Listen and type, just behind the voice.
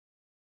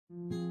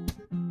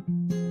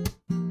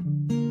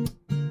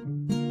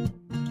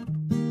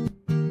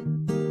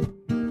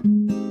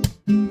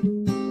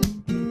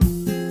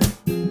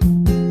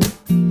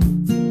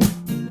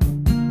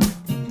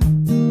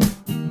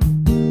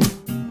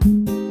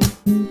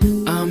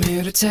I'm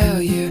here to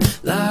tell you,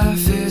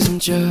 life isn't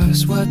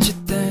just what you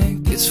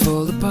think. It's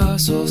full of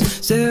puzzles,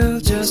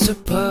 still just a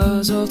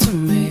puzzle to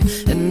me.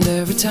 And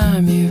every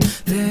time you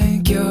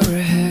think you're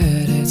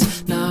ahead,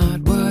 it's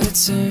not what it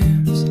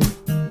seems.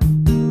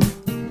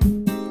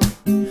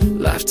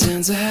 Life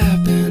tends to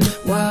happen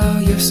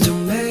while you're still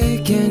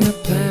making your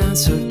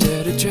plans. So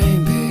dare to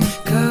dream big,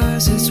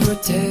 'cause it's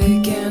worth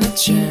taking a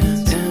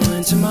chance. And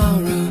when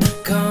tomorrow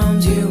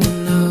comes, you will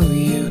know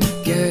you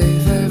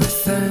gave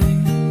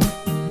everything.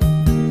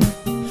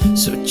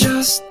 So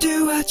just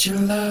do what you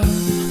love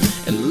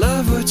and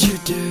love what you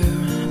do.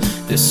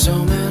 There's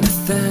so many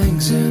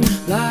things in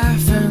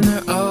life and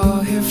they're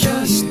all here for you.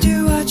 Just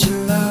do what you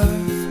love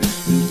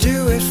and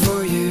do it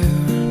for you.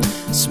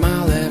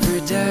 Smile every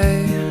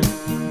day.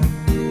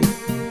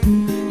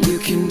 You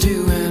can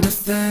do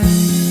anything.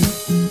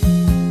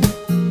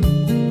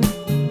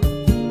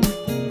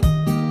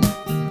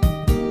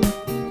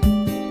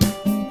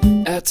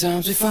 At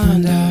times we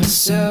find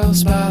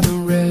ourselves by the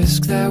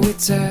risk that we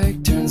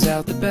take. Turns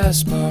out the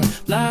best part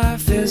of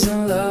life is the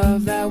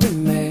love that we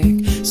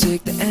make.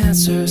 Seek the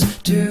answers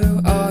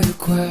to all your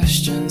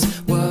questions.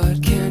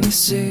 What can you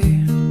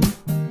see?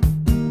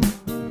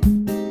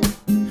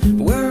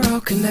 We're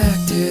all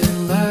connected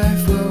in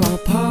life. We're all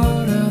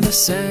part of the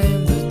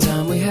same. The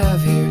time we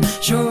have here,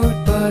 short,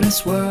 but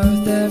it's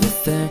worth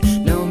everything.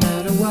 No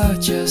matter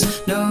what,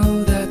 just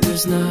know that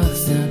there's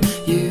nothing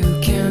you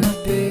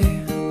cannot be.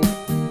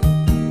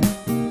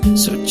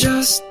 So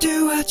just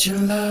do what you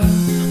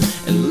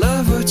love and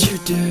love what you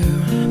do.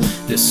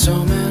 There's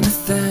so many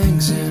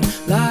things in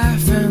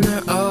life and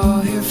they're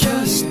all here for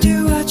you. Just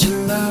do what you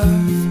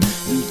love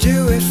and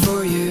do it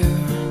for you.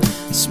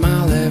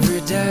 Smile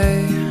every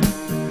day.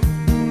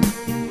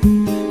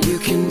 You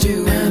can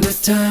do and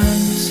at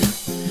times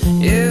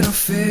it'll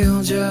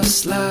feel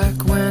just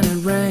like when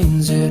it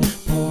rains, it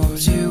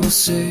pours, you will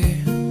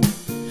see.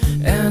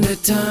 And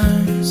at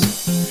times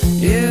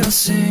it'll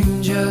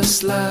seem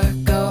just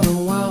like all the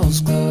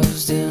walls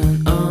closed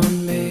in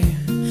on me.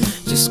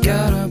 Just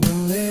gotta believe.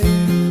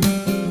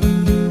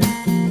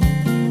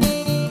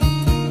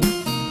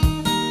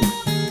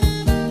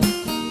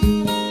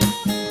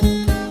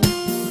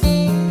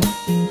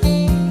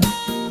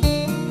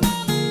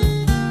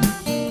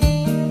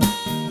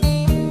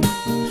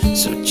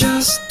 So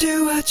just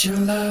do what you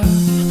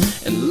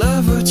love and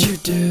love what you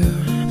do.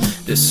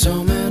 There's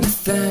so many